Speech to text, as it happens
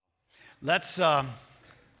Let's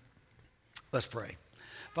pray.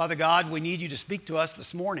 Father God, we need you to speak to us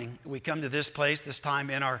this morning. We come to this place, this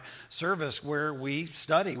time in our service where we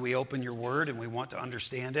study. We open your word and we want to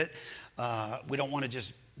understand it. We don't want to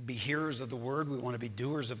just be hearers of the word. We want to be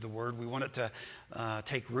doers of the word. We want it to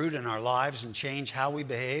take root in our lives and change how we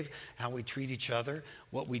behave, how we treat each other,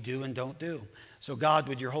 what we do and don't do. So God,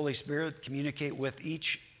 would your Holy Spirit communicate with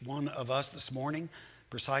each one of us this morning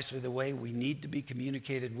precisely the way we need to be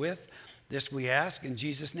communicated with. This we ask in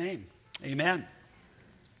Jesus' name. Amen.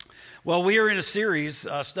 Well, we are in a series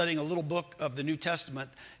studying a little book of the New Testament,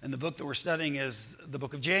 and the book that we're studying is the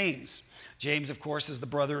book of James. James, of course, is the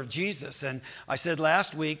brother of Jesus. And I said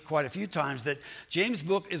last week quite a few times that James'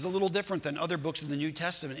 book is a little different than other books of the New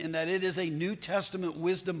Testament in that it is a New Testament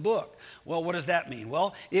wisdom book. Well, what does that mean?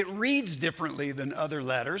 Well, it reads differently than other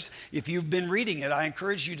letters. If you've been reading it, I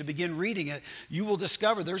encourage you to begin reading it. You will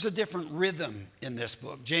discover there's a different rhythm in this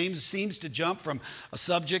book. James seems to jump from a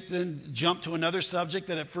subject, then jump to another subject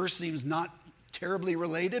that at first seems not terribly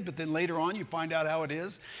related, but then later on you find out how it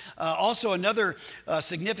is. Also, another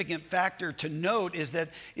significant factor to note is that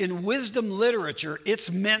in wisdom literature, it's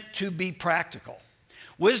meant to be practical.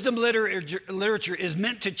 Wisdom literature is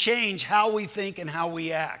meant to change how we think and how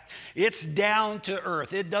we act. It's down to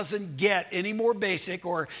earth. It doesn't get any more basic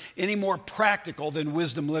or any more practical than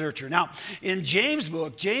wisdom literature. Now, in James'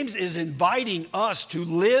 book, James is inviting us to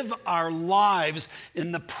live our lives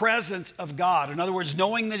in the presence of God. In other words,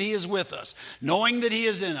 knowing that he is with us, knowing that he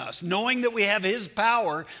is in us, knowing that we have his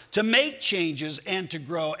power to make changes and to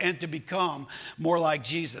grow and to become more like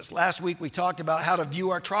Jesus. Last week, we talked about how to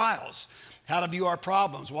view our trials. How to view our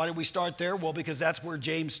problems. Why did we start there? Well, because that's where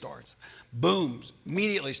James starts. Boom,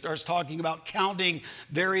 immediately starts talking about counting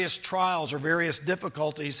various trials or various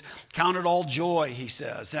difficulties. Count it all joy, he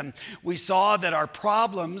says. And we saw that our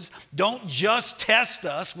problems don't just test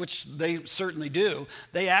us, which they certainly do.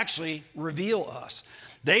 They actually reveal us.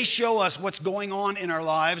 They show us what's going on in our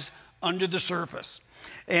lives under the surface.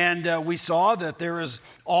 And we saw that there is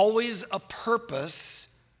always a purpose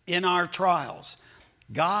in our trials.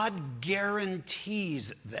 God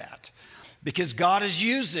guarantees that because God is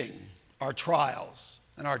using our trials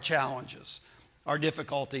and our challenges, our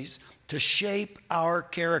difficulties to shape our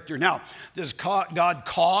character. Now, does God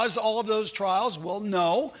cause all of those trials? Well,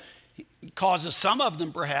 no. He causes some of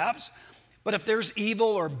them perhaps. But if there's evil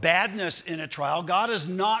or badness in a trial, God is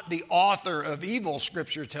not the author of evil,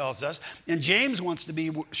 Scripture tells us. And James wants to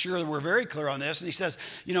be sure that we're very clear on this. And he says,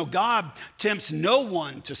 God tempts no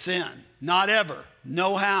one to sin, not ever,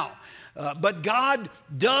 no how. But God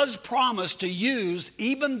does promise to use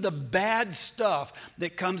even the bad stuff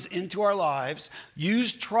that comes into our lives,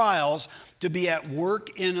 use trials to be at work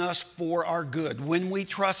in us for our good when we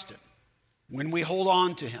trust him, when we hold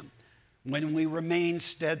on to him. When we remain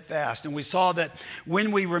steadfast. And we saw that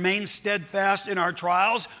when we remain steadfast in our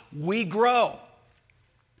trials, we grow.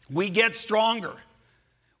 We get stronger.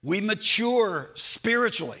 We mature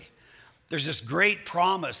spiritually. There's this great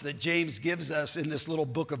promise that James gives us in this little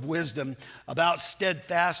book of wisdom about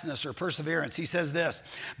steadfastness or perseverance. He says this,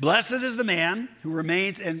 blessed is the man who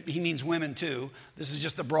remains, and he means women too. This is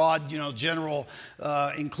just the broad, general,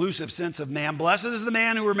 inclusive sense of man. Blessed is the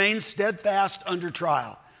man who remains steadfast under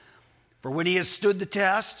trial. For when he has stood the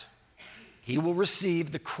test, he will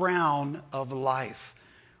receive the crown of life,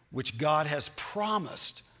 which God has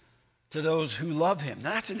promised to those who love him.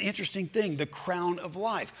 That's an interesting thing, the crown of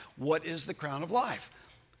life. What is the crown of life?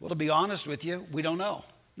 Well, to be honest with you, we don't know.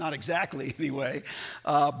 Not exactly anyway,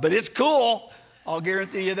 but it's cool. I'll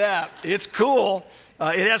guarantee you that. It's cool.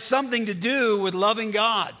 It has something to do with loving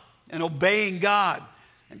God and obeying God.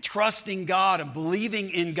 And trusting God and believing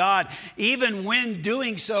in God, even when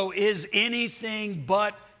doing so is anything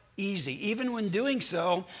but easy. Even when doing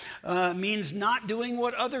so means not doing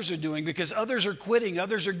what others are doing because others are quitting,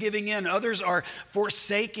 others are giving in, others are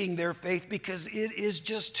forsaking their faith because it is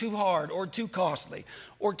just too hard or too costly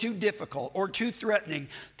or too difficult or too threatening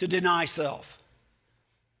to deny self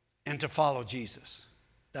and to follow Jesus.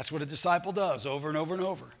 That's what a disciple does over and over and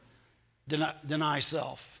over. Deny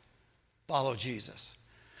self, follow Jesus.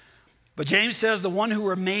 But James says the one who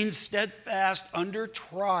remains steadfast under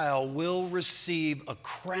trial will receive a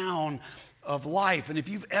crown of life. And if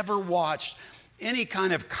you've ever watched any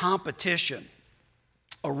kind of competition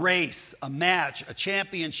a race, a match, a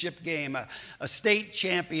championship game, a state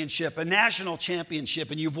championship, a national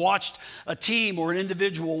championship, and you've watched a team or an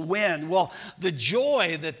individual win. Well, the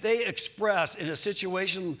joy that they express in a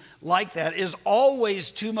situation like that is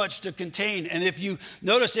always too much to contain. And if you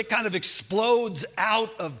notice, it kind of explodes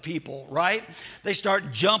out of people, right? They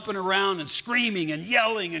start jumping around and screaming and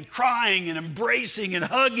yelling and crying and embracing and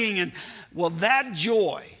hugging. And well, that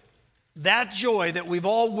joy that we've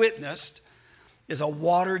all witnessed is a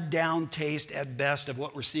watered down taste at best of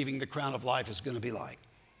what receiving the crown of life is going to be like.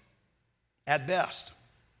 At best.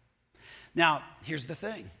 Now, here's the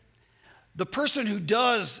thing. The person who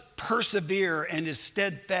does persevere and is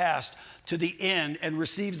steadfast to the end and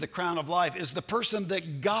receives the crown of life is the person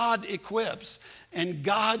that God equips and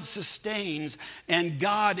God sustains and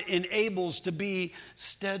God enables to be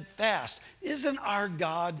steadfast. Isn't our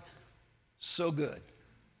God so good?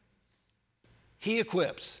 He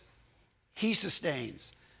equips. He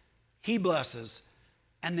sustains, he blesses,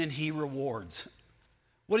 and then he rewards.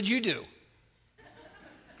 What did you do?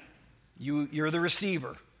 You're the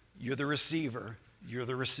receiver. You're the receiver. You're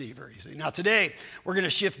the receiver. You see. Now today, we're going to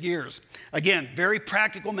shift gears. Again, very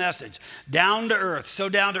practical message. Down to earth. So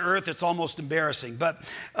down to earth, it's almost embarrassing. But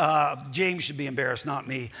James should be embarrassed, not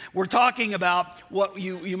me. We're talking about what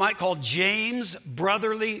you might call James'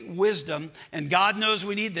 brotherly wisdom. And God knows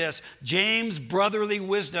we need this. James' brotherly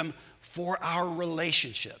wisdom for our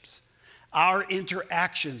relationships, our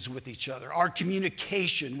interactions with each other, our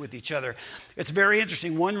communication with each other. It's very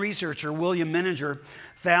interesting. One researcher, William Menninger,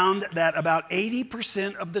 found that about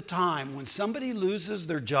 80% of the time when somebody loses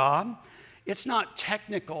their job, it's not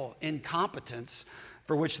technical incompetence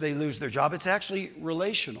for which they lose their job. It's actually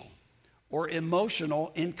relational or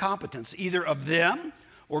emotional incompetence, either of them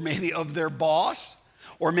or maybe of their boss,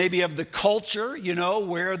 or maybe of the culture,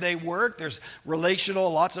 where they work. There's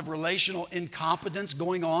lots of relational incompetence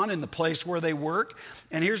going on in the place where they work.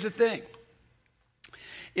 And here's the thing.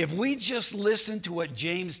 If we just listen to what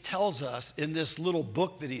James tells us in this little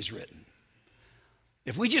book that he's written,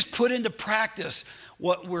 if we just put into practice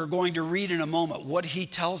what we're going to read in a moment, what he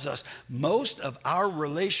tells us, most of our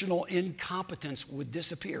relational incompetence would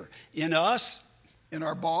disappear. In us, in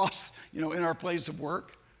our boss, in our place of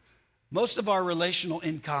work. Most of our relational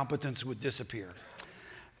incompetence would disappear.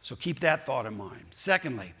 So keep that thought in mind.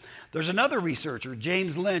 Secondly, there's another researcher,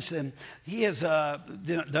 James Lynch, and he has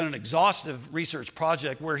done an exhaustive research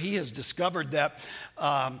project where he has discovered that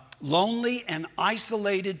lonely and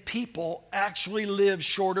isolated people actually live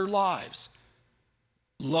shorter lives.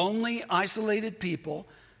 Lonely, isolated people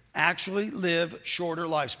actually live shorter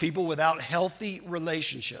lives. People without healthy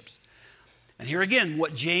relationships. And here again,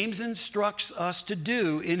 what James instructs us to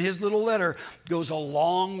do in his little letter goes a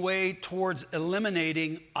long way towards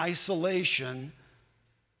eliminating isolation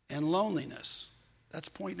and loneliness. That's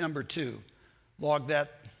point number 2. Log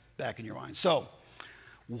that back in your mind. So,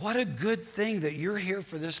 what a good thing that you're here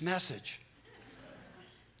for this message.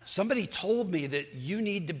 Somebody told me that you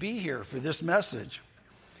need to be here for this message.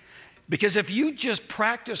 Because if you just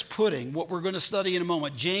practice putting what we're going to study in a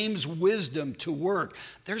moment, James' wisdom to work,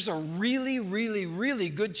 there's a really, really, really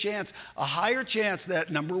good chance, a higher chance that,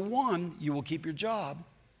 number 1, you will keep your job.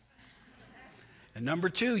 And number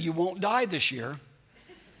 2, you won't die this year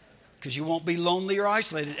because you won't be lonely or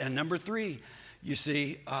isolated. And number 3, you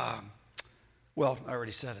see, I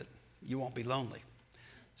already said it. You won't be lonely.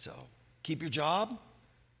 So keep your job.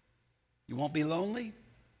 You won't be lonely.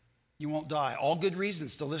 You won't die. All good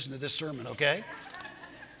reasons to listen to this sermon, okay?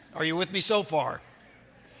 Are you with me so far?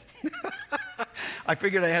 I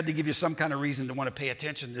figured I had to give you some kind of reason to want to pay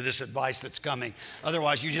attention to this advice that's coming.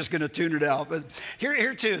 Otherwise, you're just going to tune it out. But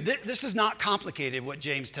here too, this is not complicated, what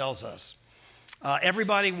James tells us.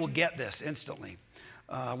 Everybody will get this instantly.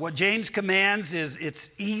 What James commands is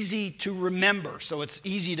it's easy to remember. So it's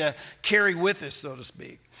easy to carry with us, so to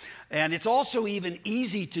speak. And it's also even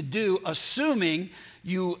easy to do, assuming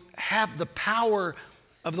you have the power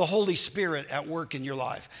of the Holy Spirit at work in your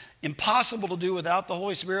life. Impossible to do without the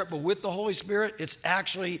Holy Spirit, but with the Holy Spirit, it's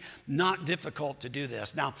actually not difficult to do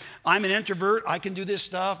this. Now, I'm an introvert. I can do this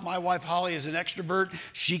stuff. My wife, Holly, is an extrovert.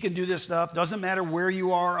 She can do this stuff. Doesn't matter where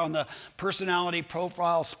you are on the personality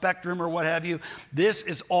profile spectrum or what have you. This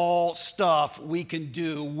is all stuff we can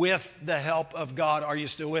do with the help of God. Are you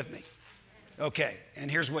still with me? Okay, and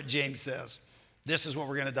here's what James says. This is what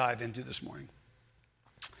we're going to dive into this morning.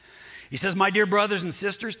 He says, my dear brothers and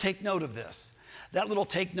sisters, take note of this. That little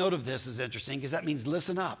take note of this is interesting because that means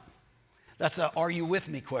listen up. That's a are you with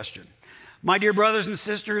me question. My dear brothers and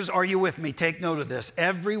sisters, are you with me? Take note of this.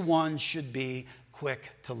 Everyone should be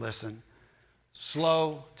quick to listen,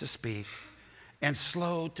 slow to speak, and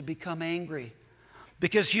slow to become angry.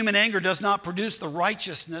 because human anger does not produce the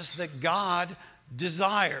righteousness that God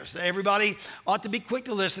desires. Everybody ought to be quick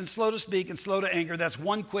to listen, slow to speak, and slow to anger. That's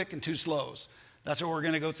one quick and two slows. That's what we're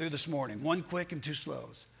going to go through this morning. One quick and two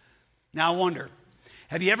slows. Now I wonder,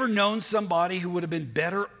 have you ever known somebody who would have been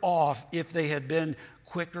better off if they had been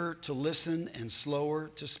quicker to listen and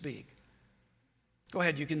slower to speak? Go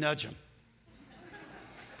ahead, you can nudge them.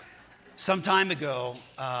 Some time ago,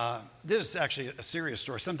 this is actually a serious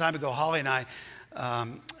story. Some time ago, Holly and I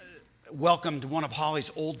welcomed one of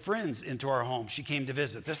Holly's old friends into our home. She came to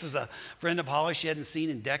visit. This is a friend of Holly she hadn't seen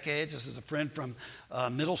in decades. This is a friend from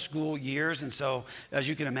middle school years. And so, as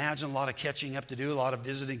you can imagine, a lot of catching up to do, a lot of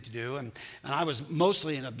visiting to do. And I was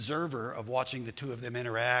mostly an observer of watching the two of them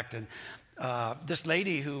interact. And this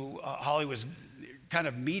lady who Holly was kind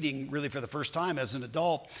of meeting really for the first time as an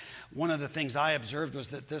adult, one of the things I observed was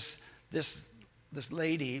that this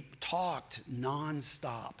lady talked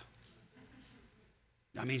nonstop.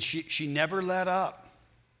 I mean, she never let up,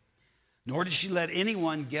 nor did she let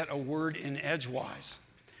anyone get a word in edgewise.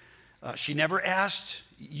 She never asked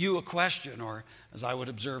you a question, or as I would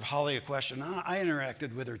observe, Holly a question. I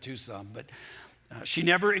interacted with her too some, but she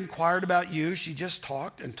never inquired about you. She just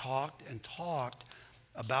talked and talked and talked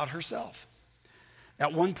about herself.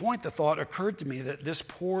 At one point, the thought occurred to me that this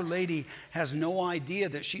poor lady has no idea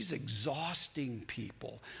that she's exhausting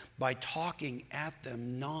people by talking at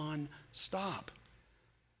them nonstop.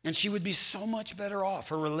 And she would be so much better off.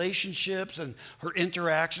 Her relationships and her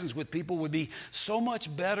interactions with people would be so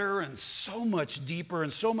much better and so much deeper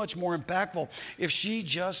and so much more impactful if she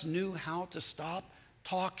just knew how to stop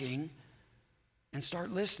talking and start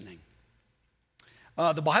listening.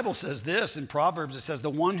 The Bible says this in Proverbs. It says, the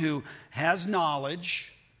one who has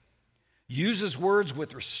knowledge uses words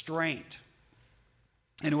with restraint,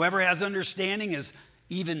 and whoever has understanding is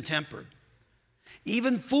even-tempered.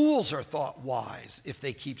 Even fools are thought wise if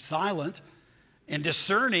they keep silent, and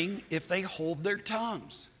discerning if they hold their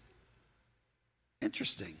tongues.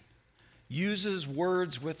 Interesting. Uses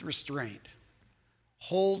words with restraint.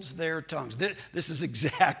 Holds their tongues. This is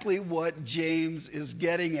exactly what James is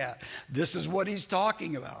getting at. This is what he's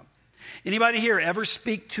talking about. Anybody here ever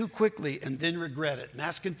speak too quickly and then regret it?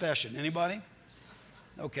 Mass confession. Anybody?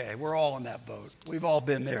 Okay, we're all in that boat. We've all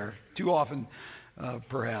been there. Too often,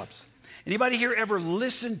 perhaps. Anybody here ever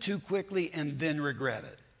listen too quickly and then regret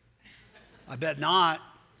it? I bet not.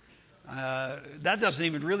 That doesn't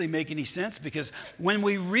even really make any sense, because when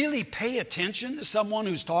we really pay attention to someone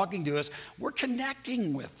who's talking to us, we're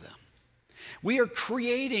connecting with them. We are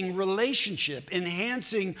creating relationship,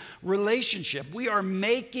 enhancing relationship. We are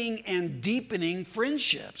making and deepening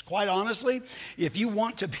friendships. Quite honestly, if you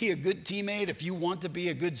want to be a good teammate, if you want to be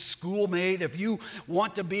a good schoolmate, if you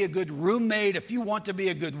want to be a good roommate, if you want to be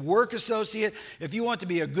a good work associate, if you want to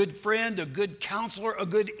be a good friend, a good counselor, a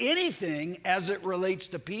good anything as it relates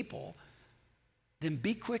to people, then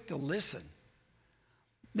be quick to listen.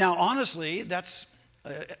 Now, honestly, that's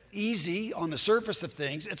easy on the surface of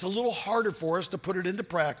things. It's a little harder for us to put it into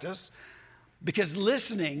practice, because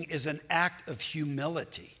listening is an act of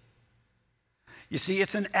humility. You see,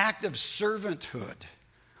 it's an act of servanthood.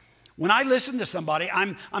 When I listen to somebody,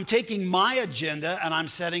 I'm taking my agenda and I'm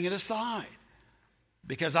setting it aside,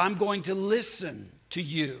 because I'm going to listen to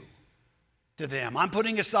you, to them. I'm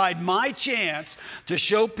putting aside my chance to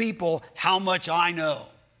show people how much I know.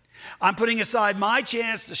 I'm putting aside my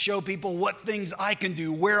chance to show people what things I can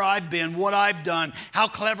do, where I've been, what I've done, how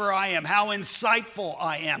clever I am, how insightful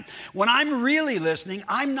I am. When I'm really listening,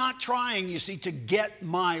 I'm not trying, you see, to get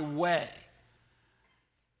my way.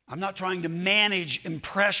 I'm not trying to manage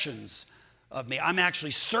impressions of me. I'm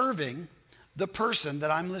actually serving the person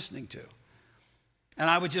that I'm listening to. And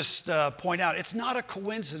I would just point out, it's not a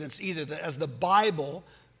coincidence either that as the Bible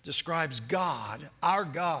describes God, our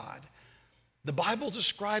God, the Bible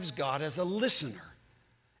describes God as a listener,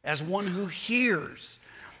 as one who hears.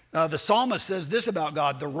 The psalmist says this about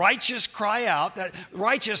God: the righteous cry out. That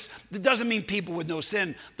doesn't mean people with no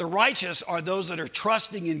sin. The righteous are those that are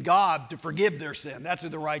trusting in God to forgive their sin. That's who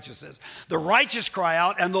the righteous is. The righteous cry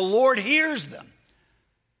out, and the Lord hears them.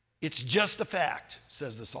 It's just a fact,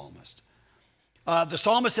 says the psalmist. The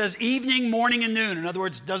psalmist says evening, morning, and noon. In other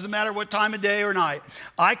words, it doesn't matter what time of day or night.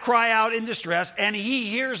 I cry out in distress, and he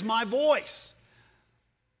hears my voice.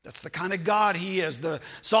 That's the kind of God he is. The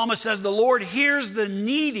psalmist says the Lord hears the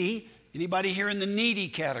needy. Anybody here in the needy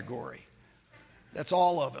category? That's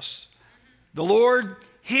all of us. The Lord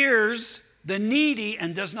hears the needy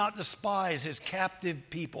and does not despise his captive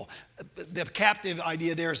people. The captive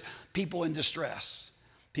idea there is people in distress.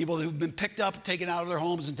 People who've been picked up, taken out of their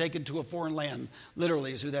homes, and taken to a foreign land,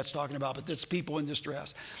 literally is who that's talking about. But that's people in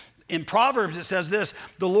distress. In Proverbs, it says this: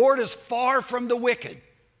 the Lord is far from the wicked.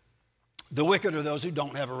 The wicked are those who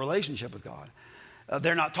don't have a relationship with God.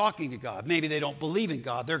 They're not talking to God. Maybe they don't believe in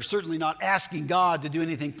God. They're certainly not asking God to do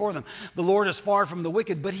anything for them. The Lord is far from the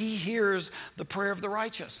wicked, but he hears the prayer of the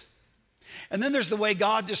righteous. And then there's the way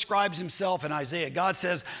God describes himself in Isaiah. God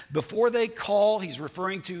says, before they call, he's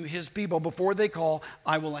referring to his people, before they call,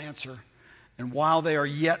 I will answer. And while they are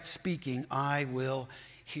yet speaking, I will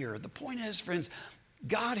hear. The point is, friends,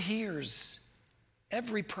 God hears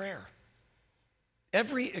every prayer,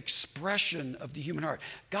 every expression of the human heart.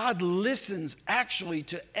 God listens actually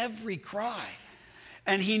to every cry.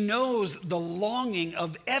 And he knows the longing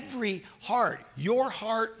of every heart, your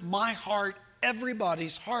heart, my heart,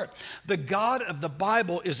 everybody's heart. The God of the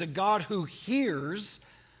Bible is a God who hears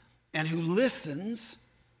and who listens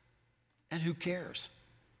and who cares.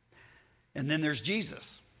 And then there's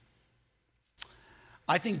Jesus.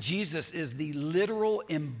 I think Jesus is the literal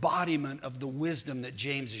embodiment of the wisdom that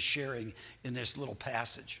James is sharing in this little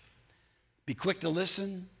passage. Be quick to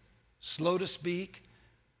listen, slow to speak,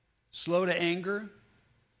 slow to anger.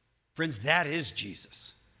 Friends, that is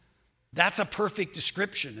Jesus. That's a perfect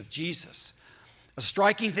description of Jesus. A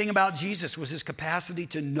striking thing about Jesus was his capacity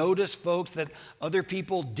to notice folks that other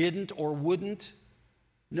people didn't or wouldn't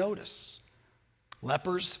notice.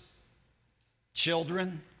 Lepers,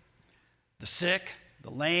 children, the sick, the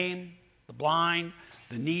lame, the blind,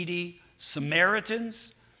 the needy,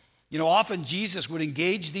 Samaritans. You know, often Jesus would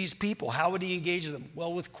engage these people. How would he engage them?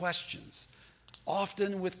 Well, with questions.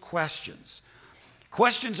 Often with questions.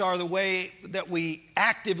 Questions are the way that we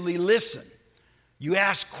actively listen. You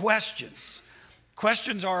ask questions.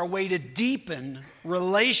 Questions are a way to deepen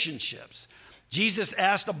relationships. Jesus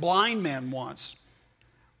asked a blind man once,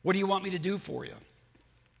 what do you want me to do for you?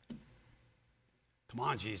 Come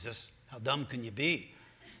on, Jesus. How dumb can you be?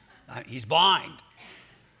 He's blind.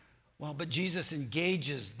 Well, but Jesus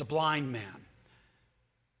engages the blind man,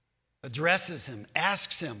 addresses him,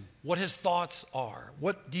 asks him what his thoughts are.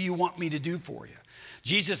 What do you want me to do for you?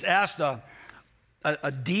 Jesus asked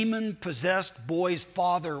a demon-possessed boy's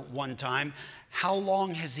father one time, how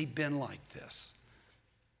long has he been like this?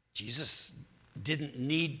 Jesus didn't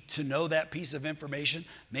need to know that piece of information.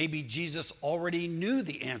 Maybe Jesus already knew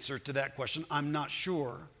the answer to that question. I'm not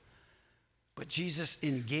sure. But Jesus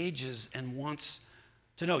engages and wants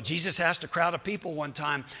to know. Jesus asked a crowd of people one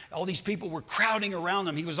time. All these people were crowding around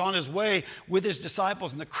him. He was on his way with his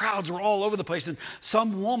disciples, and the crowds were all over the place. And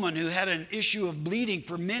some woman who had an issue of bleeding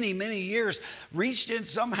for many, many years reached in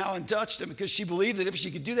somehow and touched him because she believed that if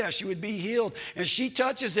she could do that, she would be healed. And she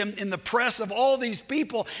touches him in the press of all these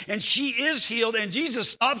people, and she is healed. And Jesus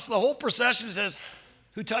stops the whole procession and says,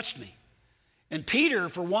 who touched me? And Peter,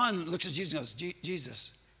 for one, looks at Jesus and goes,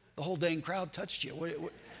 Jesus, the whole dang crowd touched you.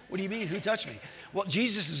 What do you mean, who touched me? Well,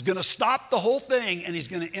 Jesus is going to stop the whole thing, and he's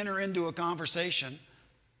going to enter into a conversation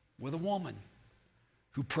with a woman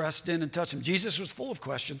who pressed in and touched him. Jesus was full of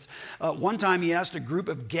questions. One time he asked a group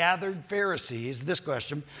of gathered Pharisees this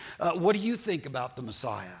question, what do you think about the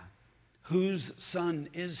Messiah? Whose son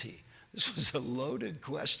is he? This was a loaded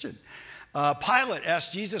question. Pilate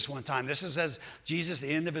asked Jesus one time, this is as Jesus, at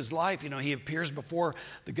the end of his life, he appears before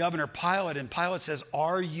the governor Pilate, and Pilate says,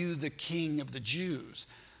 are you the king of the Jews?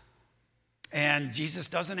 And Jesus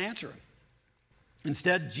doesn't answer him.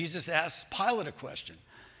 Instead, Jesus asks Pilate a question.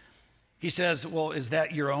 He says, well, is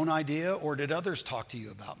that your own idea, or did others talk to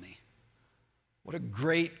you about me? What a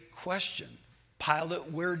great question.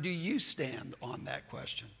 Pilate, where do you stand on that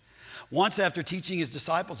question? Once, after teaching his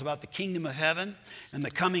disciples about the kingdom of heaven and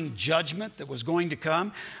the coming judgment that was going to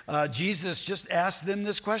come, Jesus just asked them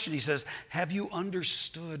this question. He says, have you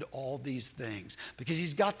understood all these things? Because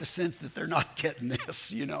he's got the sense that they're not getting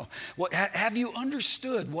this, Have you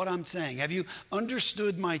understood what I'm saying? Have you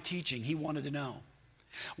understood my teaching? He wanted to know.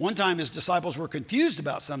 One time his disciples were confused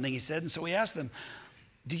about something he said, and so he asked them,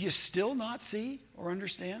 do you still not see or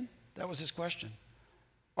understand? That was his question.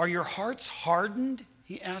 Are your hearts hardened?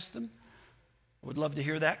 He asked them. I would love to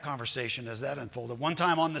hear that conversation as that unfolded. One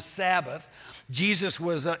time on the Sabbath, Jesus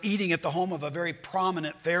was eating at the home of a very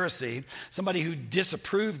prominent Pharisee, somebody who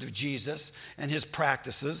disapproved of Jesus and his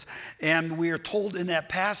practices. And we are told in that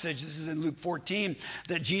passage, this is in Luke 14,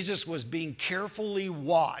 that Jesus was being carefully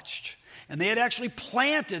watched. And they had actually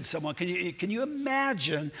planted someone. Can you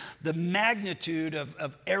imagine the magnitude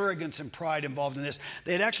of arrogance and pride involved in this?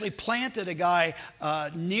 They had actually planted a guy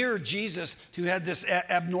near Jesus who had this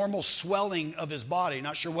abnormal swelling of his body.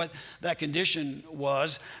 Not sure what that condition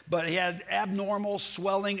was, but he had abnormal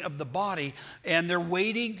swelling of the body. And they're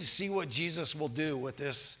waiting to see what Jesus will do with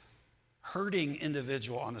this hurting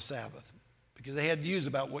individual on the Sabbath, because they had views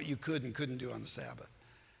about what you could and couldn't do on the Sabbath.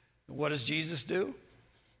 What does Jesus do?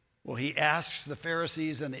 Well, he asks the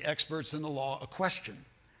Pharisees and the experts in the law a question.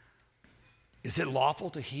 Is it lawful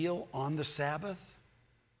to heal on the Sabbath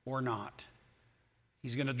or not?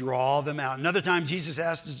 He's going to draw them out. Another time, Jesus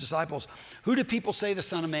asked his disciples, who do people say the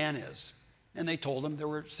Son of Man is? And they told him. There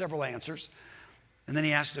were several answers. And then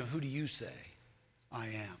he asked them, who do you say I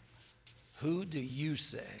am? Who do you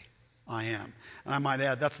say I am? And I might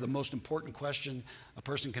add, that's the most important question a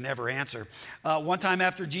person can ever answer. One time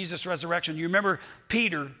after Jesus' resurrection, you remember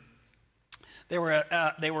Peter, they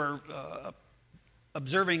were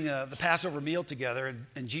observing the Passover meal together,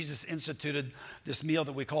 and Jesus instituted this meal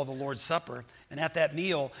that we call the Lord's Supper. And at that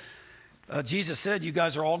meal, Jesus said, you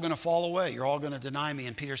guys are all going to fall away. You're all going to deny me.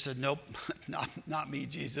 And Peter said, nope, not me,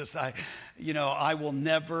 Jesus. I will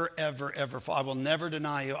never, ever, ever fall. I will never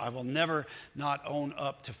deny you. I will never not own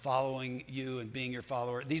up to following you and being your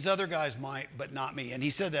follower. These other guys might, but not me. And he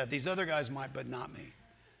said that. These other guys might, but not me.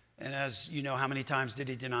 And as you know, how many times did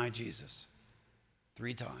he deny Jesus?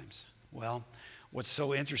 3 times. Well, what's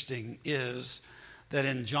so interesting is that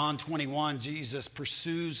in John 21, Jesus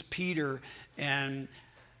pursues Peter, and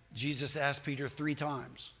Jesus asked Peter 3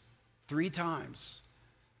 times,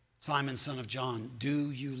 Simon, son of John,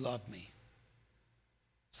 do you love me?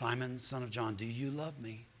 Simon, son of John, do you love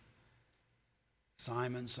me?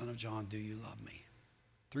 Simon, son of John, do you love me?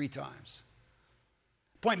 3 times.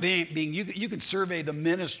 Point being you can survey the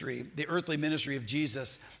ministry, the earthly ministry of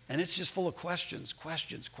Jesus, and it's just full of questions.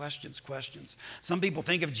 Some people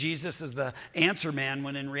think of Jesus as the answer man,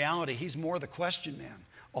 when in reality, he's more the question man,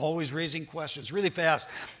 always raising questions. Really fast,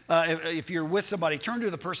 if you're with somebody, turn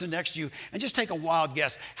to the person next to you and just take a wild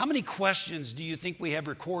guess. How many questions do you think we have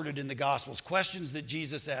recorded in the Gospels? Questions that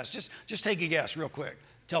Jesus asked. Just take a guess real quick.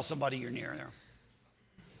 Tell somebody you're near there.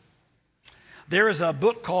 There is a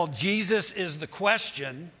book called Jesus is the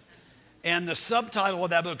Question, and the subtitle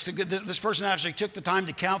of that book, so this person actually took the time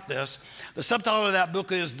to count this. The subtitle of that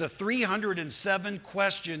book is The 307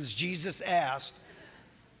 Questions Jesus Asked,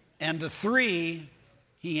 and the 3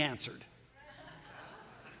 he answered.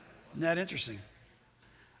 Isn't that interesting?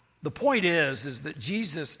 The point is that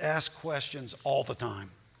Jesus asked questions all the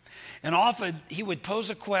time. And often he would pose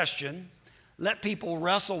a question, let people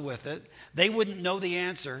wrestle with it. They wouldn't know the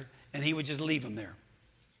answer, and he would just leave them there.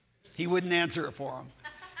 He wouldn't answer it for them.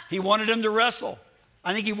 He wanted them to wrestle.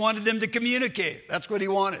 I think he wanted them to communicate. That's what he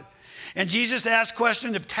wanted. And Jesus asked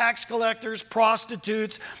questions of tax collectors,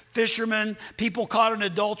 prostitutes, fishermen, people caught in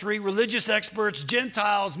adultery, religious experts,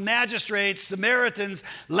 Gentiles, magistrates, Samaritans,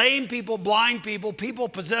 lame people, blind people, people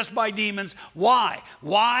possessed by demons. Why?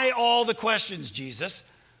 Why all the questions, Jesus?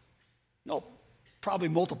 No, probably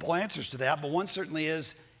multiple answers to that, but one certainly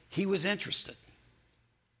is he was interested.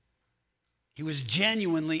 He was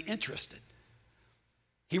genuinely interested.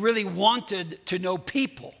 He really wanted to know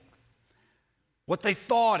people, what they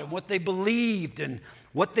thought and what they believed and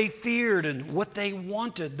what they feared and what they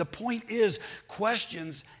wanted. The point is,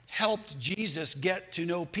 questions helped Jesus get to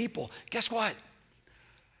know people. Guess what?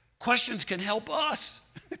 Questions can help us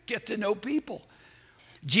get to know people.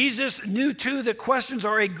 Jesus knew too that questions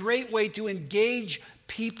are a great way to engage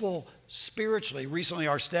people spiritually. Recently,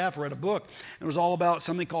 our staff read a book, and it was all about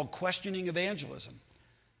something called questioning evangelism.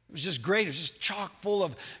 It was just great. It was just chock full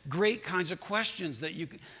of great kinds of questions that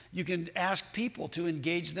you can ask people to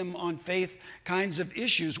engage them on faith kinds of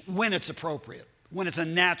issues when it's appropriate, when it's a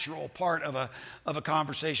natural part of a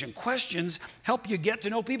conversation. Questions help you get to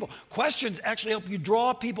know people. Questions actually help you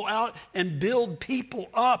draw people out and build people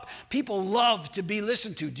up. People love to be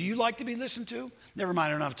listened to. Do you like to be listened to? Never mind,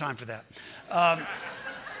 I don't have time for that.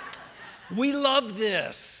 We love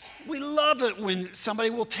this. We love it when somebody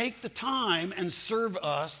will take the time and serve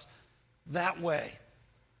us that way.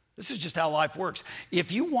 This is just how life works.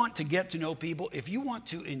 If you want to get to know people, if you want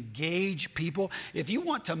to engage people, if you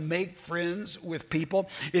want to make friends with people,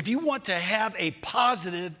 if you want to have a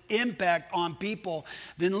positive impact on people,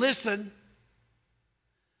 then listen,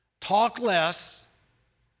 talk less,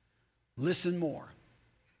 listen more,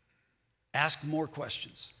 ask more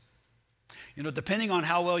questions. You know, depending on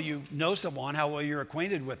how well you know someone, how well you're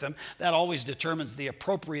acquainted with them, that always determines the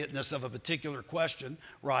appropriateness of a particular question,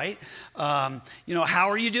 right? How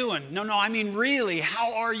are you doing? No, I mean really,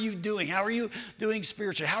 how are you doing? How are you doing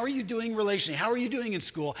spiritually? How are you doing relationally? How are you doing in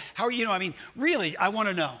school? Really, I want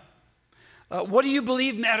to know. What do you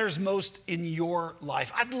believe matters most in your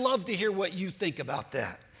life? I'd love to hear what you think about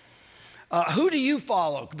that. Who do you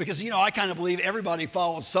follow? Because, I kind of believe everybody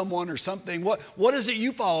follows someone or something. What is it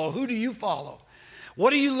you follow? Who do you follow?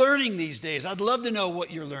 What are you learning these days? I'd love to know what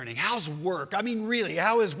you're learning. How's work? I mean, really,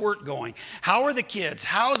 how is work going? How are the kids?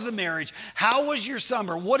 How's the marriage? How was your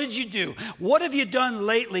summer? What did you do? What have you done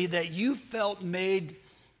lately that you felt made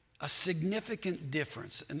a significant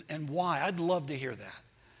difference? And why? I'd love to hear that.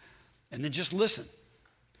 And then just listen.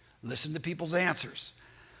 Listen to people's answers.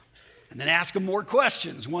 And then ask them more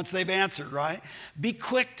questions once they've answered, right? Be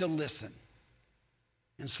quick to listen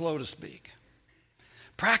and slow to speak.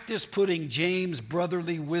 Practice putting James'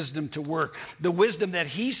 brotherly wisdom to work. The wisdom that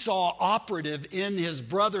he saw operative in his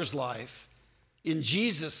brother's life, in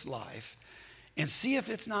Jesus' life, and see if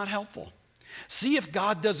it's not helpful. See if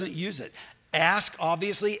God doesn't use it. Ask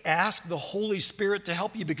the Holy Spirit to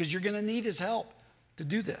help you, because you're going to need his help to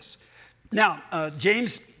do this. Now,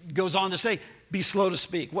 James goes on to say, be slow to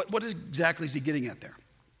speak. What exactly is he getting at there?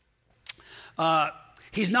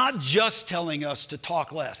 He's not just telling us to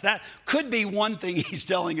talk less. That could be one thing he's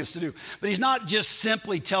telling us to do, but he's not just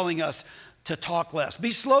simply telling us to talk less. Be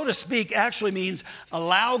slow to speak actually means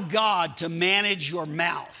allow God to manage your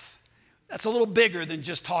mouth. That's a little bigger than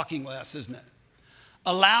just talking less, isn't it?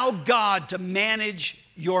 Allow God to manage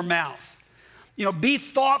your mouth. Be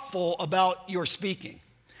thoughtful about your speaking.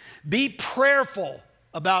 Be prayerful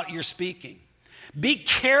about your speaking. Be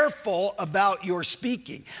careful about your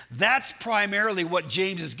speaking. That's primarily what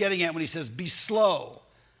James is getting at when he says, be slow.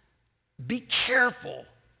 Be careful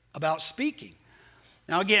about speaking.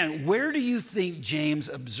 Now again, where do you think James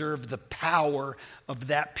observed the power of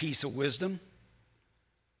that piece of wisdom?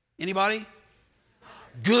 Anybody?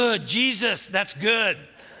 Good. Jesus, that's good.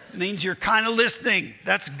 It means you're kind of listening.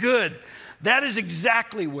 That's good. That is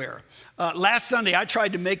exactly where. Last Sunday, I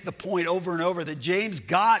tried to make the point over and over that James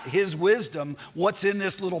got his wisdom, what's in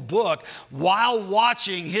this little book, while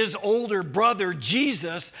watching his older brother,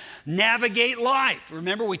 Jesus, navigate life.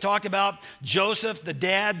 Remember, we talked about Joseph, the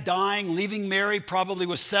dad, dying, leaving Mary, probably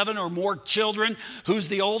with 7 or more children. Who's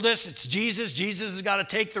the oldest? It's Jesus. Jesus has got to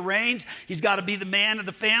take the reins. He's got to be the man of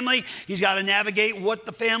the family. He's got to navigate what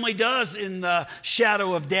the family does in the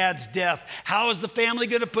shadow of dad's death. How is the family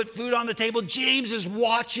going to put food on the table? James is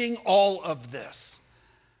watching all of this.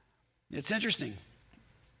 It's interesting.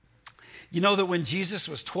 You know that when Jesus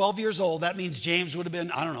was 12 years old, that means James would have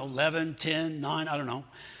been, 11, 10, 9, I don't know.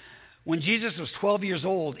 When Jesus was 12 years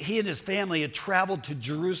old, he and his family had traveled to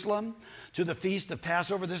Jerusalem to the feast of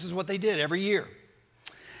Passover. This is what they did every year.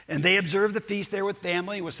 And they observed the feast there with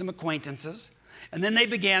family, with some acquaintances. And then they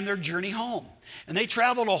began their journey home. And they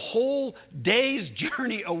traveled a whole day's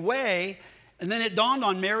journey away. And then it dawned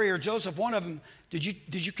on Mary or Joseph, one of them, did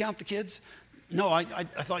you count the kids? No, I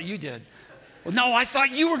thought you did. Well, no, I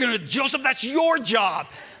thought you were going to, Joseph, that's your job.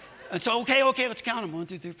 And so, okay, let's count them. 1,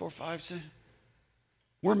 2, 3, 4, 5, 6.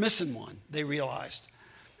 We're missing one, they realized.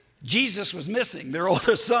 Jesus was missing. Their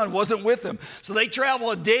oldest son wasn't with them. So they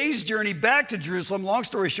travel a day's journey back to Jerusalem. Long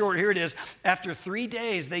story short, here it is. After 3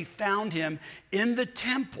 days, they found him in the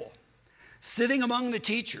temple, sitting among the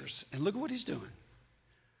teachers. And look at what he's doing.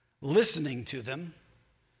 Listening to them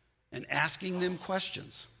and asking them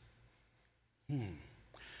questions.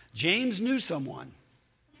 James knew someone,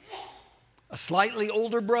 a slightly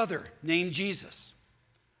older brother named Jesus,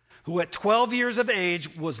 who at 12 years of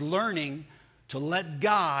age was learning to let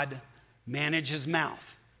God manage his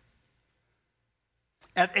mouth.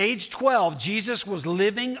 At age 12, Jesus was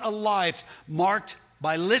living a life marked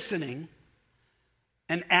by listening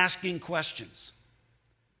and asking questions.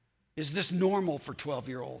 Is this normal for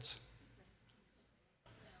 12-year-olds?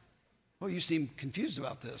 Well, you seem confused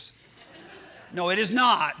about this. No, it is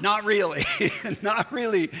not. Not really. Not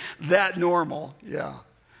really that normal. Yeah.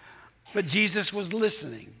 But Jesus was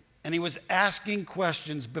listening, and he was asking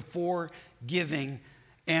questions before giving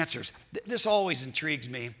answers. This always intrigues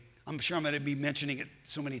me. I'm sure I'm going to be mentioning it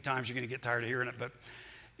so many times you're going to get tired of hearing it. But,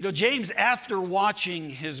 James, after watching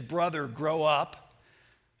his brother grow up,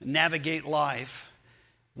 navigate life,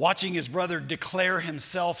 watching his brother declare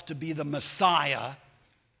himself to be the Messiah,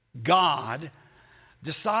 God,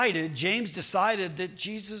 James decided that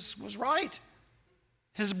Jesus was right.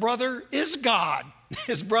 His brother is God.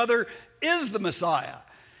 His brother is the Messiah.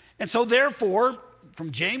 And so therefore,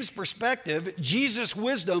 from James' perspective, Jesus'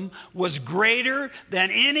 wisdom was greater than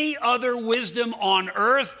any other wisdom on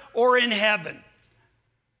earth or in heaven.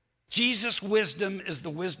 Jesus' wisdom is the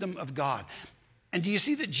wisdom of God. And do you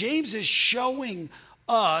see that James is showing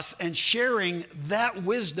us and sharing that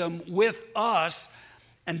wisdom with us?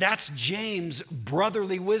 And that's James'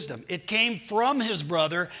 brotherly wisdom. It came from his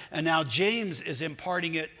brother, and now James is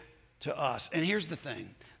imparting it to us. And here's the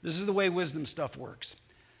thing. This is the way wisdom stuff works.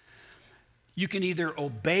 You can either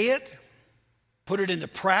obey it, put it into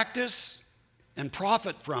practice, and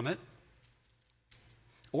profit from it,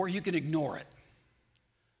 or you can ignore it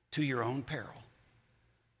to your own peril.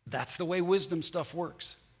 That's the way wisdom stuff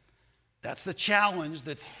works. That's the challenge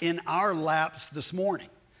that's in our laps this morning.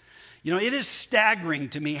 You know, it is staggering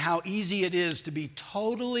to me how easy it is to be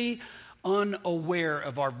totally unaware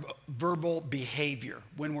of our verbal behavior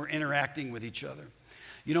when we're interacting with each other.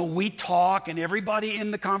 You know, we talk, and everybody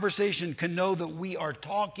in the conversation can know that we are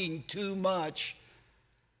talking too much,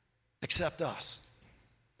 except us.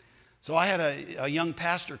 So I had a young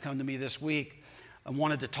pastor come to me this week and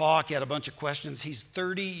wanted to talk. He had a bunch of questions. He's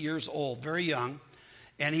 30 years old, very young,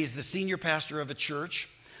 and he's the senior pastor of a church.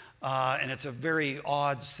 And it's a very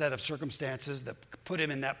odd set of circumstances that put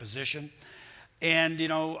him in that position. And, you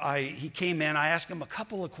know, he came in, I asked him a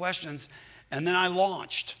couple of questions, and then I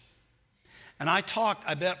launched. And I talked,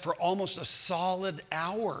 I bet, for almost a solid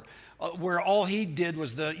hour, where all he did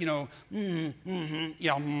was the, you know, you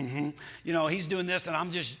know, he's doing this, and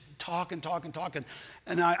I'm just talking.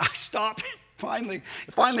 And I stopped. Finally,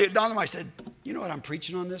 it dawned on me. I said, you know what I'm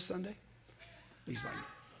preaching on this Sunday? He's like,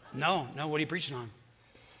 no, what are you preaching on?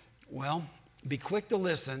 Well, be quick to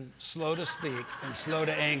listen, slow to speak, and slow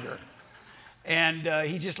to anger. And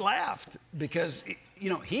he just laughed because,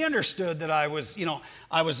 you know, he understood that I was, you know,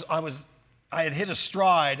 I had hit a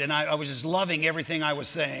stride, and I was just loving everything I was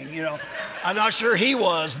saying. You know, I'm not sure he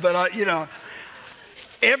was, but you know,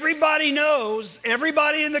 everybody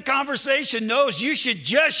in the conversation knows you should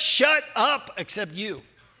just shut up, except you.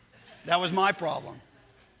 That was my problem.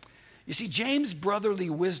 You see, James' brotherly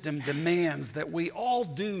wisdom demands that we all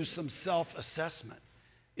do some self-assessment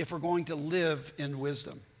if we're going to live in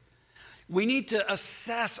wisdom. We need to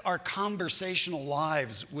assess our conversational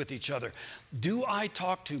lives with each other. Do I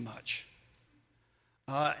talk too much?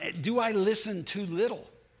 Do I listen too little?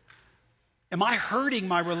 Am I hurting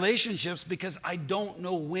my relationships because I don't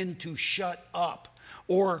know when to shut up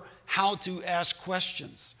or how to ask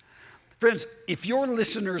questions? Friends, if your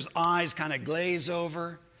listener's eyes kind of glaze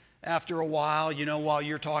over after a while, you know, while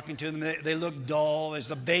you're talking to them, they look dull,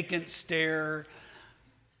 there's a vacant stare,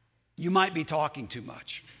 you might be talking too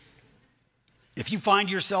much. If you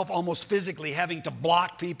find yourself almost physically having to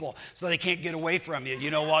block people so they can't get away from you,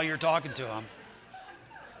 you know, while you're talking to them,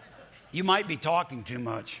 you might be talking too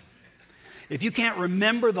much. If you can't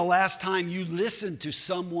remember the last time you listened to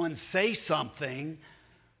someone say something,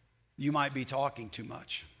 you might be talking too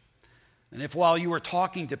much. And if while you are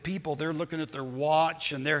talking to people, they're looking at their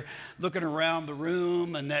watch and they're looking around the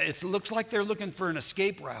room and it looks like they're looking for an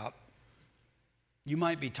escape route, you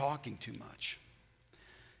might be talking too much.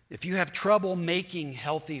 If you have trouble making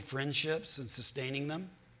healthy friendships and sustaining them,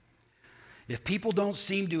 if people don't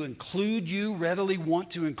seem to include you, readily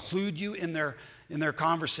want to include you in their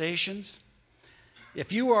conversations,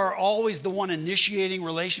 if you are always the one initiating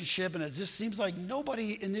relationship and it just seems like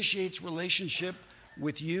nobody initiates relationship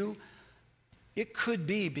with you, it could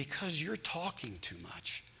be because you're talking too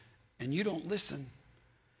much and you don't listen.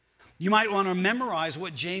 You might want to memorize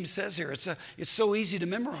what James says here. It's so easy to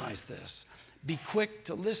memorize this. Be quick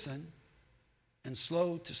to listen and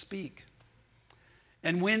slow to speak.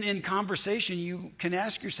 And when in conversation, you can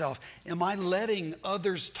ask yourself, am I letting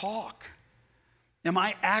others talk? Am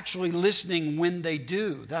I actually listening when they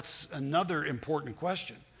do? That's another important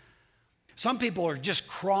question. Some people are just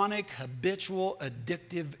chronic, habitual,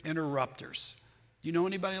 addictive interrupters. Do you know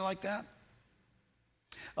anybody like that?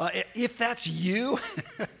 If that's you,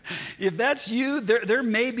 there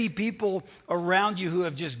may be people around you who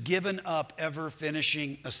have just given up ever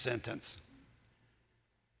finishing a sentence.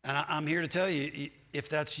 And I'm here to tell you, if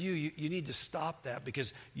that's you, you need to stop that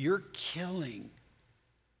because you're killing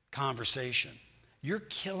conversation. You're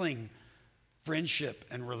killing friendship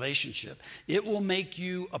and relationship. It will make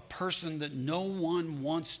you a person that no one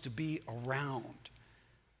wants to be around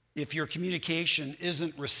if your communication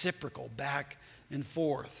isn't reciprocal, back and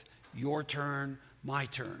forth. Your turn, my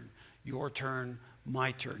turn. Your turn,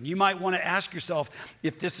 my turn. You might want to ask yourself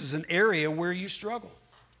if this is an area where you struggle.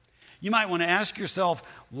 You might want to ask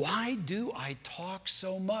yourself, why do I talk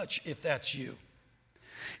so much if that's you?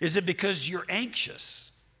 Is it because you're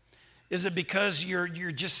anxious? Is it because you're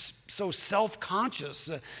just so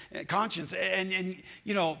self-conscious, and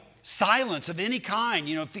you know, silence of any kind,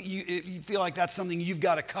 you know, you feel like that's something you've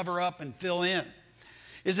got to cover up and fill in?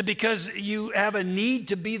 Is it because you have a need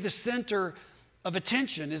to be the center of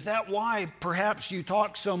attention? Is that why perhaps you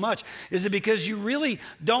talk so much? Is it because you really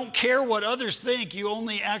don't care what others think? You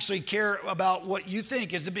only actually care about what you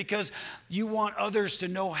think? Is it because you want others to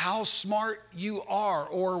know how smart you are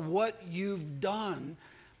or what you've done?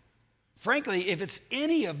 Frankly, if it's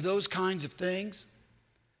any of those kinds of things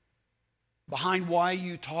behind why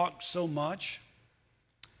you talk so much,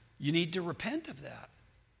 you need to repent of that.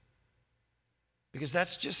 because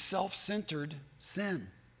that's just self-centered sin.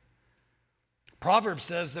 Proverbs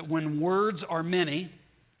says that when words are many,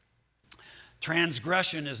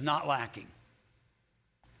 transgression is not lacking.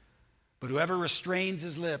 But whoever restrains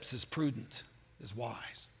his lips is prudent, is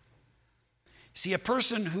wise. See, a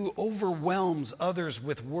person who overwhelms others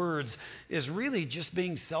with words is really just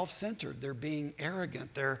being self-centered. They're being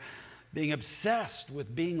arrogant. They're being obsessed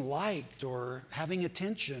with being liked or having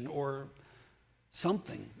attention or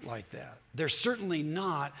something like that. They're certainly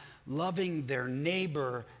not loving their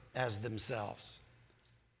neighbor as themselves,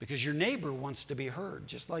 because your neighbor wants to be heard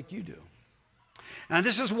just like you do. Now,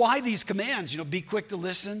 this is why these commands, be quick to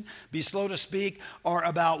listen, be slow to speak, are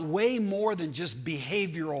about way more than just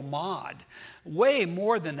behavioral mod. Way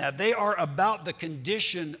more than that. They are about the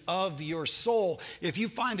condition of your soul. If you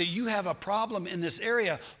find that you have a problem in this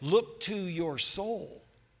area, look to your soul.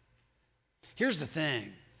 Here's the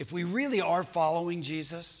thing. If we really are following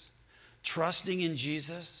Jesus, trusting in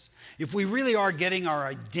Jesus, if we really are getting our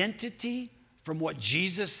identity from what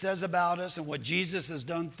Jesus says about us and what Jesus has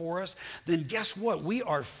done for us, then guess what? We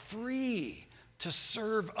are free to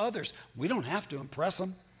serve others. We don't have to impress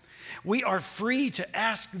them. We are free to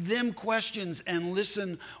ask them questions and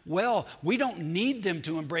listen well. We don't need them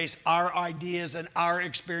to embrace our ideas and our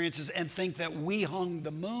experiences and think that we hung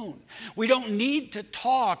the moon. We don't need to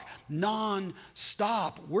talk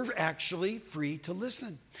non-stop. We're actually free to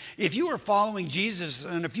listen. If you are following Jesus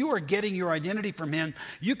and if you are getting your identity from him,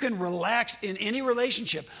 you can relax in any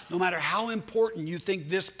relationship, no matter how important you think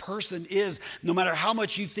this person is, no matter how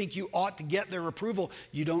much you think you ought to get their approval.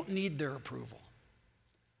 You don't need their approval.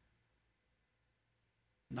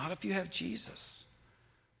 Not if you have Jesus.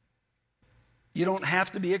 You don't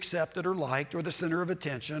have to be accepted or liked or the center of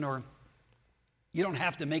attention, or you don't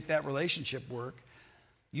have to make that relationship work.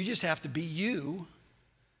 You just have to be you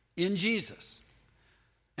in Jesus.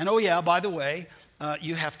 And oh yeah, by the way,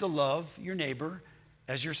 you have to love your neighbor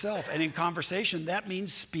as yourself. And in conversation, that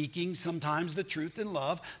means speaking sometimes the truth in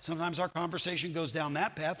love. Sometimes our conversation goes down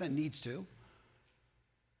that path and needs to.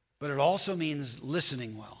 But it also means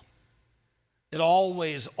listening well. It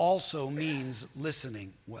always also means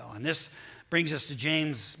listening well. And this brings us to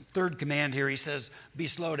James' third command here. He says, be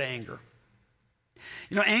slow to anger.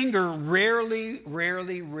 Anger rarely,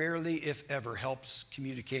 if ever, helps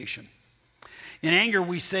communication. In anger,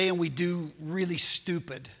 we say and we do really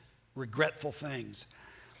stupid, regretful things.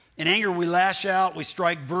 In anger, we lash out, we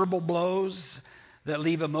strike verbal blows that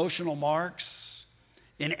leave emotional marks.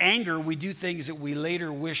 In anger, we do things that we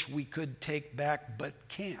later wish we could take back but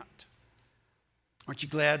can't. Aren't you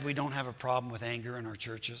glad we don't have a problem with anger in our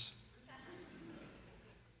churches?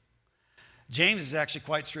 James is actually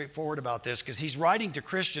quite straightforward about this because he's writing to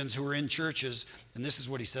Christians who are in churches, and this is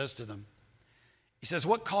what he says to them. He says,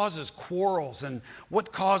 what causes quarrels and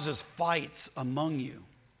what causes fights among you?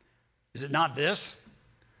 Is it not this?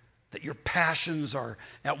 That your passions are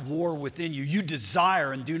at war within you. You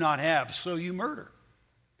desire and do not have, so you murder.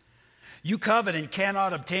 You covet and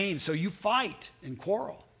cannot obtain, so you fight and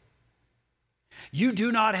quarrel. You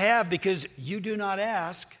do not have because you do not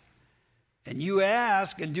ask, and you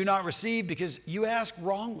ask and do not receive because you ask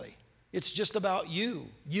wrongly. It's just about you,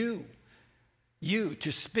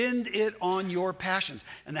 to spend it on your passions.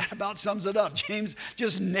 And that about sums it up. James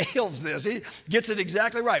just nails this. He gets it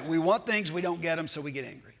exactly right. We want things, we don't get them, so we get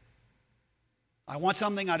angry. I want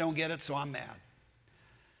something, I don't get it, so I'm mad.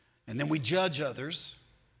 And then we judge others,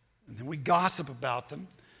 and then we gossip about them,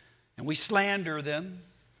 and we slander them,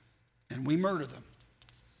 and we murder them.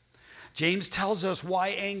 James tells us why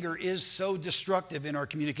anger is so destructive in our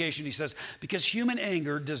communication. He says, because human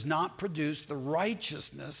anger does not produce the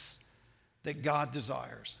righteousness that God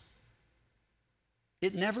desires.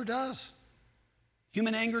 It never does.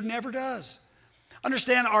 Human anger never does.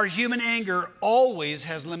 Understand, our human anger always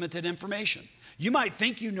has limited information. You might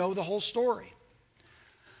think you know the whole story.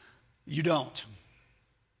 You don't.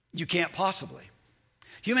 You can't possibly.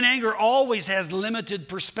 Human anger always has limited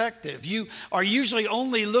perspective. You are usually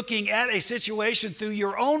only looking at a situation through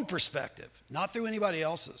your own perspective, not through anybody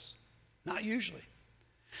else's. Not usually.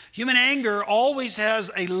 Human anger always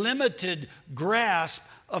has a limited grasp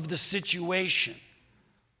of the situation,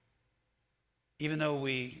 even though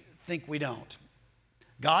we think we don't.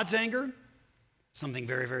 God's anger, something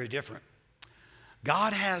very, very different.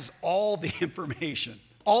 God has all the information,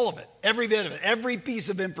 all of it, every bit of it, every piece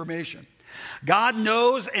of information. God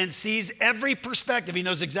knows and sees every perspective. He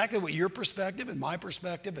knows exactly what your perspective and my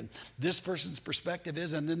perspective and this person's perspective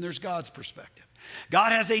is, and then there's God's perspective.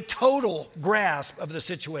 God has a total grasp of the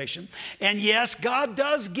situation. And yes, God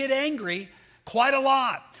does get angry quite a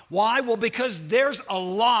lot. Why? Well, because there's a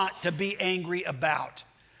lot to be angry about.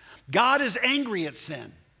 God is angry at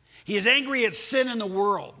sin. He is angry at sin in the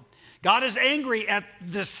world. God is angry at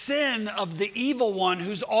the sin of the evil one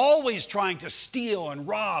who's always trying to steal and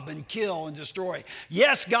rob and kill and destroy.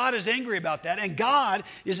 Yes, God is angry about that, and God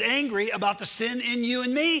is angry about the sin in you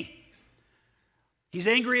and me. He's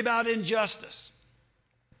angry about injustice.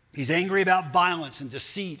 He's angry about violence and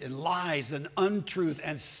deceit and lies and untruth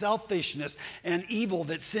and selfishness and evil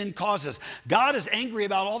that sin causes. God is angry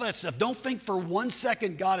about all that stuff. Don't think for 1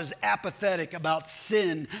 second God is apathetic about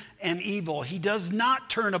sin and evil. He does not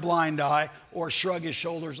turn a blind eye or shrug his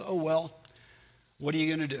shoulders. Oh, well, what are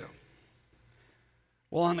you going to do?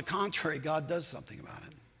 Well, on the contrary, God does something about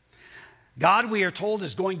it. God, we are told,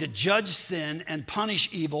 is going to judge sin and punish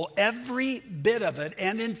evil, every bit of it.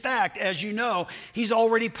 And in fact, as you know, he's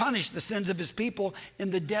already punished the sins of his people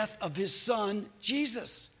in the death of his son,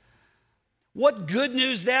 Jesus. What good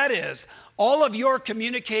news that is. All of your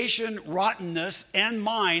communication rottenness and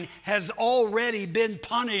mine has already been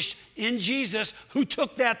punished in Jesus, who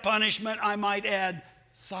took that punishment, I might add,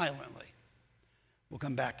 silently. We'll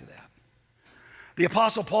come back to that. The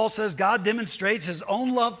Apostle Paul says God demonstrates his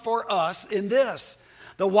own love for us in this,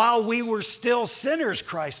 that while we were still sinners,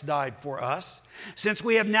 Christ died for us. Since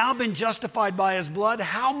we have now been justified by his blood,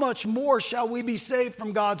 how much more shall we be saved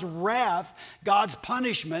from God's wrath, God's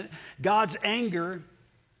punishment, God's anger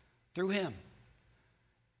through him,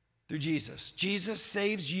 through Jesus? Jesus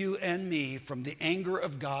saves you and me from the anger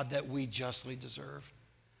of God that we justly deserve.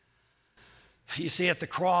 You see, at the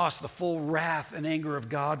cross, the full wrath and anger of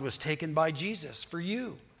God was taken by Jesus for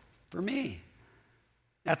you, for me.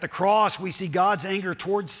 At the cross, we see God's anger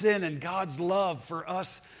towards sin and God's love for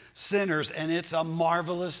us sinners, and it's a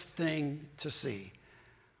marvelous thing to see.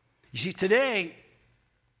 You see, today,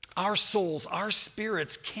 our souls, our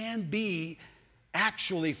spirits can be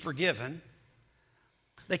actually forgiven.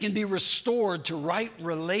 They can be restored to right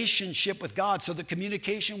relationship with God, so the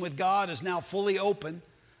communication with God is now fully open,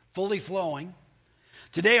 fully flowing.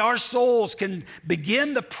 Today, our souls can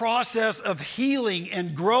begin the process of healing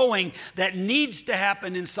and growing that needs to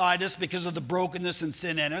happen inside us because of the brokenness and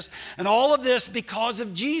sin in us. And all of this because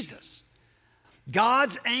of Jesus.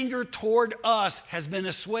 God's anger toward us has been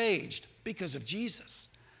assuaged because of Jesus.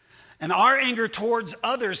 And our anger towards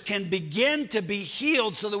others can begin to be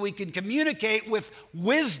healed so that we can communicate with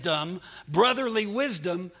wisdom, brotherly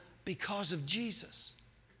wisdom, because of Jesus.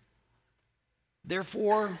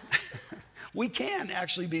 Therefore, we can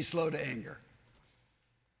actually be slow to anger.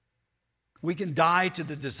 We can die to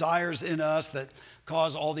the desires in us that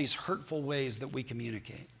cause all these hurtful ways that we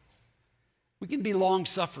communicate. We can be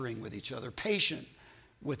long-suffering with each other, patient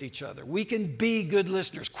with each other. We can be good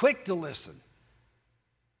listeners, quick to listen,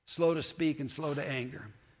 slow to speak, and slow to anger.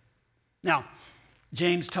 Now,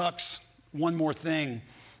 James tucks one more thing,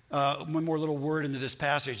 one more little word into this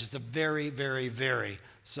passage. It's a very, very, very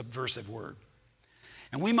subversive word.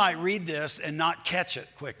 And we might read this and not catch it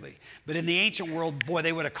quickly. But in the ancient world, boy,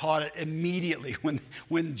 they would have caught it immediately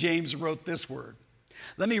when James wrote this word.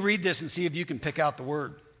 Let me read this and see if you can pick out the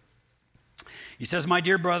word. He says, "My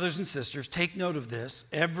dear brothers and sisters, take note of this.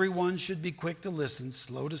 Everyone should be quick to listen,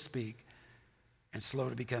 slow to speak, and slow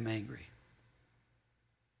to become angry."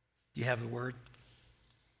 Do you have the word?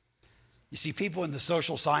 You see, people in the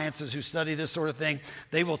social sciences who study this sort of thing,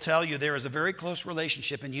 they will tell you there is a very close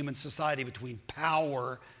relationship in human society between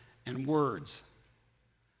power and words.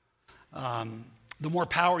 The more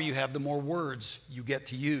power you have, the more words you get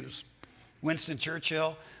to use. Winston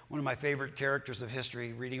Churchill, one of my favorite characters of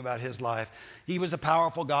history, reading about his life, he was a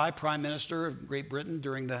powerful guy, Prime Minister of Great Britain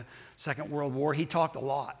during the Second World War. He talked a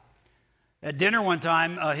lot. At dinner one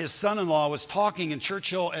time, his son-in-law was talking, and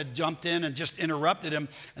Churchill had jumped in and just interrupted him.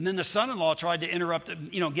 And then the son-in-law tried to interrupt him,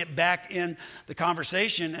 get back in the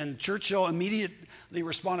conversation. And Churchill immediately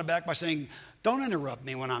responded back by saying, "Don't interrupt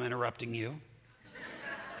me when I'm interrupting you."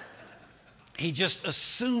 He just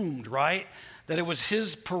assumed, right, that it was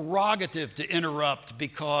his prerogative to interrupt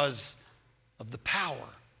because of the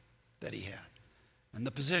power that he had and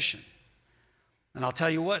the position. And I'll tell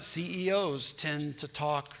you what, CEOs tend to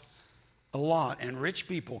talk a lot, and rich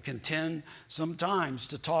people can tend sometimes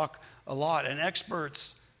to talk a lot, and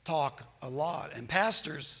experts talk a lot, and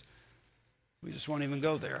pastors, we just won't even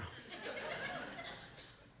go there.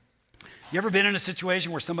 You ever been in a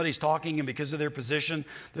situation where somebody's talking and because of their position,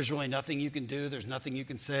 there's really nothing you can do, there's nothing you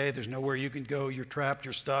can say, there's nowhere you can go, you're trapped,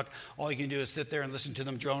 you're stuck. All you can do is sit there and listen to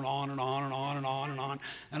them drone on and on and on and on and on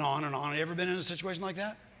and on and on. You ever been in a situation like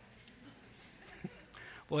that?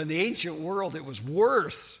 Well, in the ancient world, it was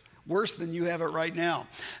worse than you have it right now.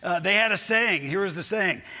 They had a saying. Here is the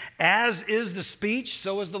saying: "As is the speech,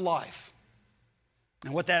 so is the life."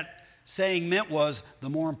 And what that saying meant was, the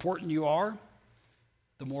more important you are,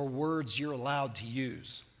 the more words you're allowed to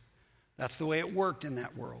use. That's the way it worked in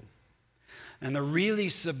that world. And the really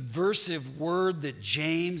subversive word that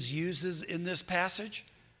James uses in this passage,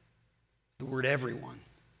 the word everyone.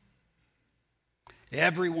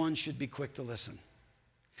 Everyone should be quick to listen.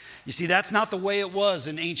 You see, that's not the way it was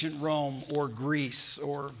in ancient Rome or Greece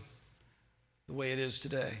or the way it is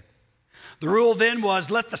today. The rule then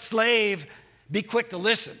was, let the slave be quick to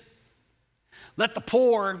listen. Let the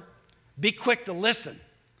poor be quick to listen.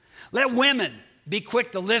 Let women be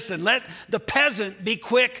quick to listen. Let the peasant be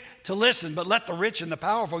quick to listen. But let the rich and the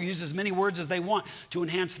powerful use as many words as they want to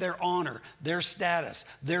enhance their honor, their status,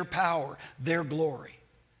 their power, their glory.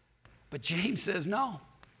 But James says no.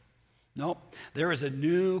 Nope. There is a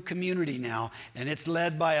new community now, and it's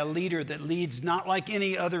led by a leader that leads not like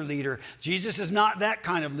any other leader. Jesus is not that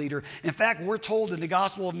kind of leader. In fact, we're told in the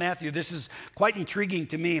Gospel of Matthew, this is quite intriguing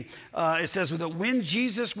to me. It says that when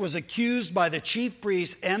Jesus was accused by the chief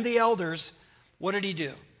priests and the elders, what did he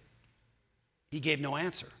do? He gave no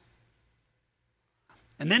answer.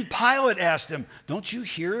 And then Pilate asked him, don't you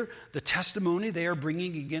hear the testimony they are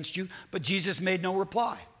bringing against you? But Jesus made no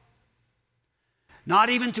reply.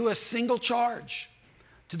 Not even to a single charge,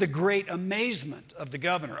 to the great amazement of the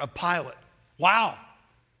governor, of Pilate. Wow.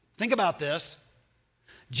 Think about this.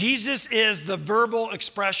 Jesus is the verbal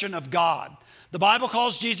expression of God. The Bible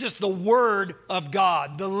calls Jesus the Word of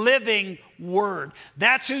God, the living Word.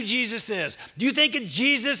 That's who Jesus is. Do you think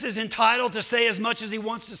Jesus is entitled to say as much as he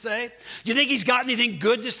wants to say? Do you think he's got anything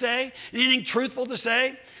good to say? Anything truthful to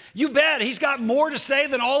say? You bet he's got more to say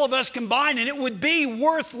than all of us combined, and it would be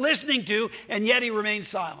worth listening to, and yet he remains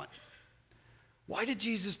silent. Why did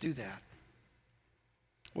Jesus do that?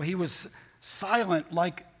 Well, he was silent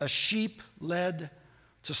like a sheep led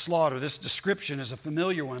to slaughter. This description is a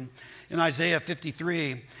familiar one. In Isaiah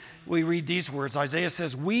 53, we read these words. Isaiah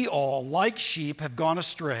says, we all, like sheep, have gone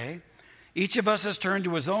astray. Each of us has turned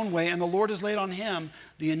to his own way, and the Lord has laid on him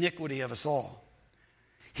the iniquity of us all.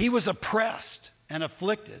 He was oppressed and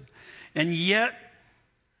afflicted, and yet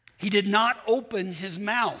he did not open his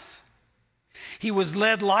mouth. He was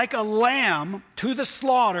led like a lamb to the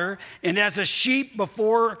slaughter, and as a sheep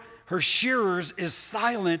before her shearers is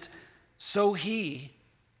silent, so he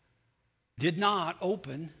did not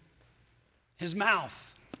open his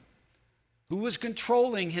mouth. Who was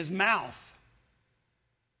controlling his mouth?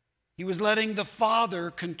 He was letting the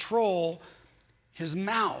Father control his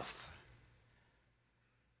mouth.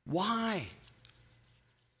 Why?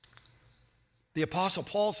 The Apostle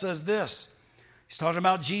Paul says this. He's talking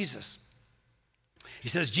about Jesus. He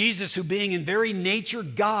says, Jesus, who being in very nature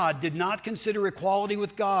God, did not consider equality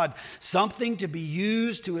with God something to be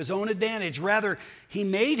used to his own advantage. Rather, he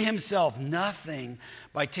made himself nothing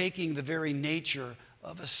by taking the very nature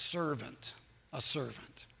of a servant.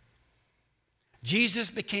 Jesus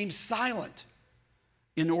became silent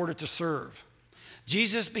in order to serve.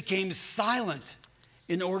 Jesus became silent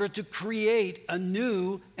in order to create a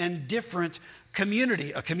new and different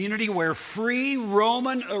community, a community where free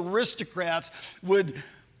Roman aristocrats would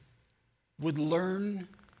learn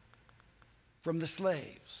from the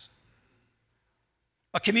slaves.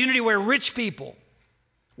 A community where rich people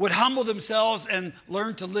would humble themselves and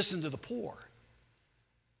learn to listen to the poor.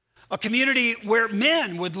 A community where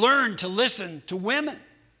men would learn to listen to women.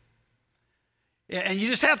 And you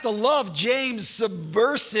just have to love James'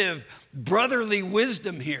 subversive brotherly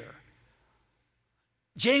wisdom here.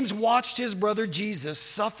 James watched his brother Jesus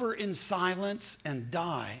suffer in silence and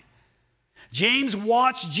die. James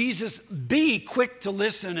watched Jesus be quick to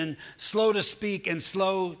listen and slow to speak and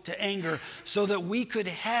slow to anger so that we could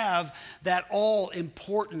have that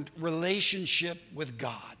all-important relationship with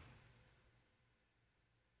God.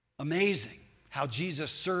 Amazing how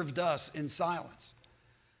Jesus served us in silence.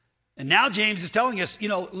 And now James is telling us,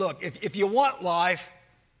 look, if you want life,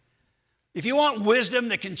 if you want wisdom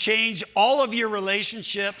that can change all of your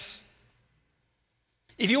relationships,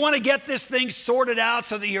 if you want to get this thing sorted out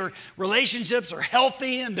so that your relationships are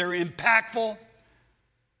healthy and they're impactful,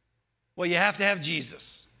 well, you have to have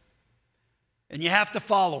Jesus. And you have to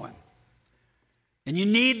follow him. And you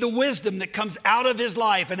need the wisdom that comes out of his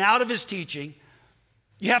life and out of his teaching.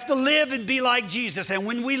 You have to live and be like Jesus. And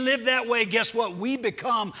when we live that way, guess what? We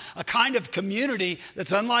become a kind of community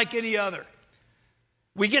that's unlike any other.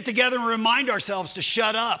 We get together and remind ourselves to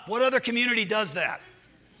shut up. What other community does that?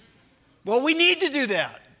 Well, we need to do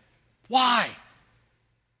that. Why?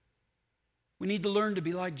 We need to learn to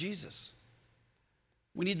be like Jesus.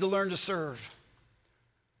 We need to learn to serve.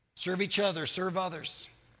 Serve each other, serve others.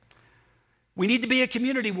 We need to be a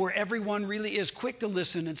community where everyone really is quick to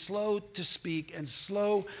listen and slow to speak and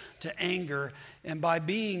slow to anger. And by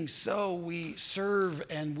being so, we serve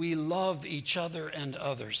and we love each other and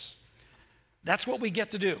others. That's what we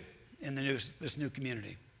get to do in this new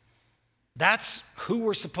community. That's who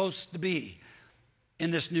we're supposed to be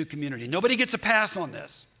in this new community. Nobody gets a pass on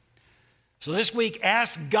this. So this week,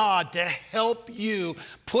 ask God to help you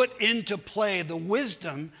put into play the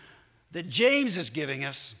wisdom that James is giving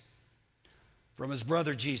us from his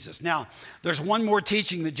brother Jesus. Now, there's one more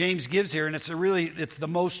teaching that James gives here, and it's the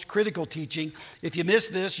most critical teaching. If you miss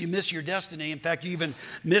this, you miss your destiny. In fact, you even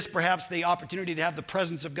miss perhaps the opportunity to have the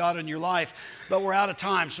presence of God in your life. But we're out of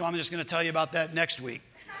time, so I'm just going to tell you about that next week.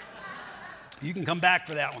 You can come back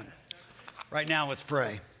for that one. Right now, let's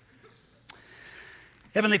pray.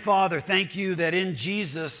 Heavenly Father, thank you that in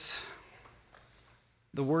Jesus,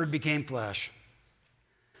 the Word became flesh.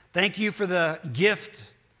 Thank you for the gift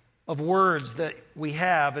of words that we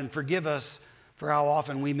have, and forgive us for how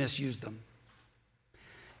often we misuse them.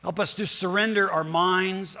 Help us to surrender our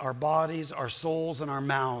minds, our bodies, our souls, and our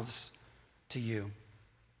mouths to you.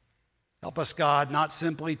 Help us, God, not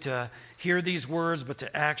simply to hear these words, but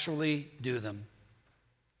to actually do them.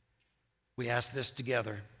 We ask this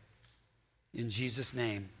together. In Jesus'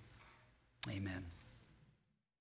 name, amen.